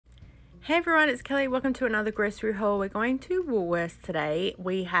Hey everyone, it's Kelly. Welcome to another grocery haul. We're going to Woolworths today.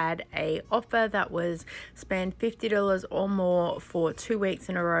 We had a offer that was spend $50 or more for 2 weeks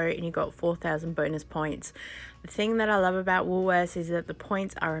in a row and you got 4,000 bonus points. The thing that I love about Woolworths is that the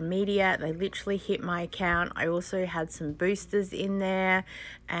points are immediate. They literally hit my account. I also had some boosters in there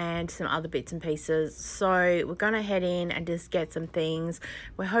and some other bits and pieces. So we're going to head in and just get some things.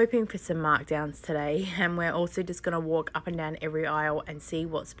 We're hoping for some markdowns today, and we're also just going to walk up and down every aisle and see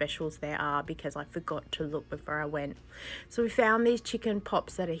what specials there are because I forgot to look before I went. So we found these chicken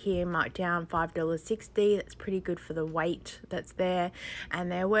pops that are here marked down $5.60. That's pretty good for the weight that's there.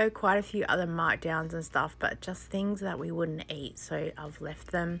 And there were quite a few other markdowns and stuff, but just things that we wouldn't eat, so I've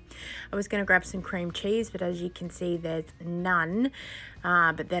left them. I was going to grab some cream cheese, but as you can see there's none,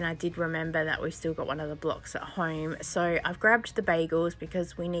 but then I did remember that we've still got one of the blocks at home, so I've grabbed the bagels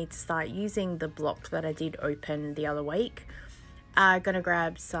because we need to start using the block that I did open the other week. Gonna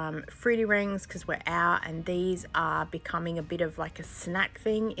grab some fruity rings because we're out, and these are becoming a bit of like a snack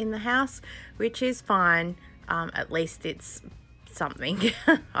thing in the house, which is fine. At least it's something.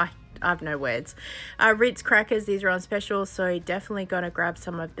 I have no words. Ritz crackers, these are on special, so definitely gonna grab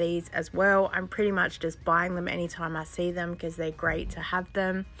some of these as well. I'm pretty much just buying them anytime I see them because they're great to have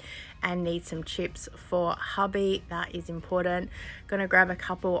them. And need some chips for hubby, that is important. Gonna grab a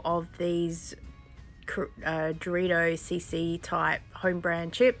couple of these Dorito CC type home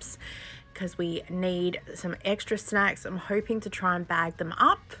brand chips because we need some extra snacks. I'm hoping to try and bag them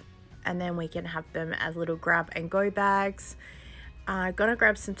up and then we can have them as little grab and go bags. Gonna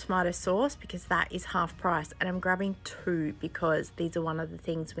grab some tomato sauce because that is half price, and I'm grabbing 2 because these are one of the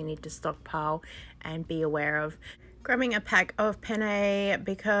things we need to stockpile and be aware of. Grabbing a pack of penne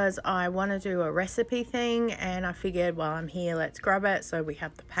because I want to do a recipe thing, and I figured while I'm here let's grab it so we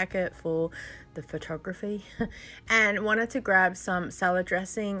have the packet for the photography. And wanted to grab some salad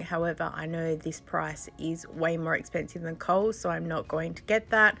dressing, however I know this price is way more expensive than Coles, so I'm not going to get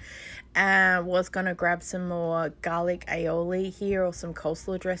that. Was going to grab some more garlic aioli here or some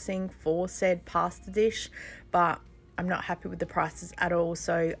coleslaw dressing for said pasta dish, but I'm not happy with the prices at all,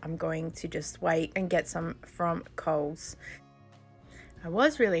 so I'm going to just wait and get some from Coles. I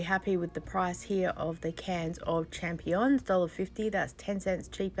was really happy with the price here of the cans of Champions, $1.50. That's 10 cents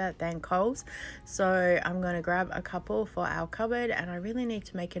cheaper than Coles. So I'm going to grab a couple for our cupboard, and I really need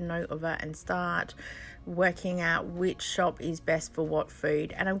to make a note of it and start working out which shop is best for what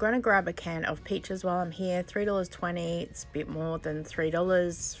food. And I'm going to grab a can of peaches while I'm here, $3.20. It's a bit more than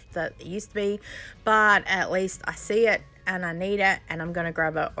 $3 that it used to be, but at least I see it and I need it, and I'm going to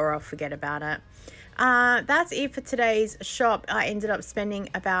grab it or I'll forget about it. That's it for today's shop. I ended up spending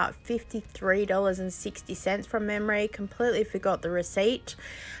about $53.60 from memory. Completely forgot the receipt,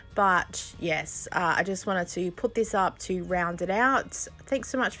 but yes, I just wanted to put this up to round it out. Thanks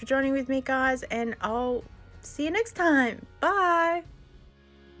so much for joining with me, guys, and I'll see you next time. Bye.